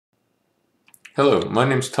Hello, my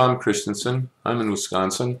name's Tom Christensen. I'm in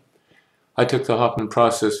Wisconsin. I took the Hoffman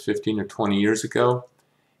process 15 or 20 years ago,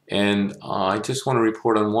 and I just want to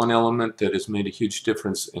report on one element that has made a huge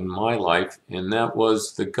difference in my life, and that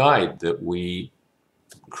was the guide that we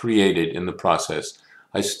created in the process.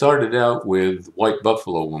 I started out with White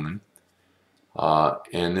Buffalo Woman,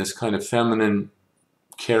 and this kind of feminine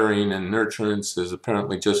caring and nurturance is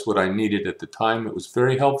apparently just what I needed at the time. It was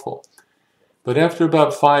very helpful. But after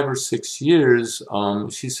about 5 or 6 years,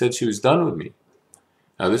 she said she was done with me.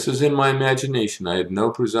 Now, this is in my imagination. I had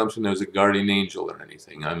no presumption there was a guardian angel or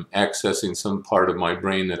anything. I'm accessing some part of my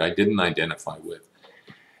brain that I didn't identify with.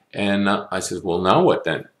 And I said, well, now what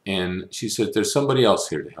then? And she said, there's somebody else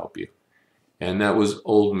here to help you. And that was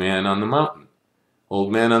Old Man on the Mountain.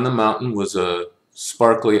 Old Man on the Mountain was a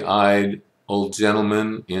sparkly-eyed old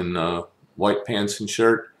gentleman in white pants and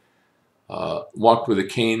shirt. Walked with a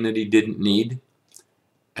cane that he didn't need,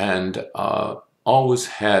 and always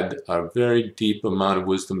had a very deep amount of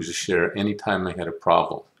wisdom to share anytime I had a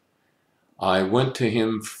problem. I went to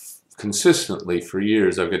him consistently for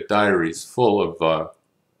years. I've got diaries full of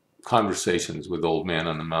conversations with Old Man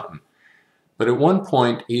on the Mountain. But at one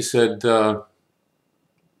point he said, you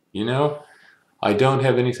know, I don't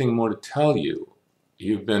have anything more to tell you.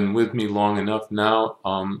 You've been with me long enough now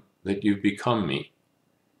that you've become me.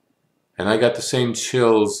 And I got the same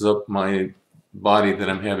chills up my body that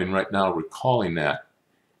I'm having right now recalling that.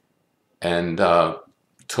 And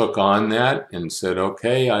took on that and said,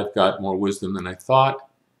 okay, I've got more wisdom than I thought.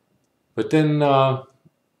 But then a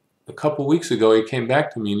couple weeks ago, he came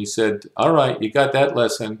back to me and he said, all right, you got that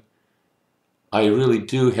lesson. I really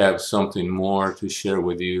do have something more to share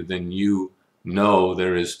with you than you know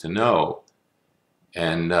there is to know.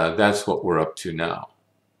 And that's what we're up to now.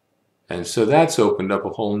 And so that's opened up a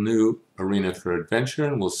whole new arena for adventure,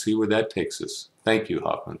 and we'll see where that takes us. Thank you,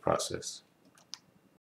 Hoffman Process.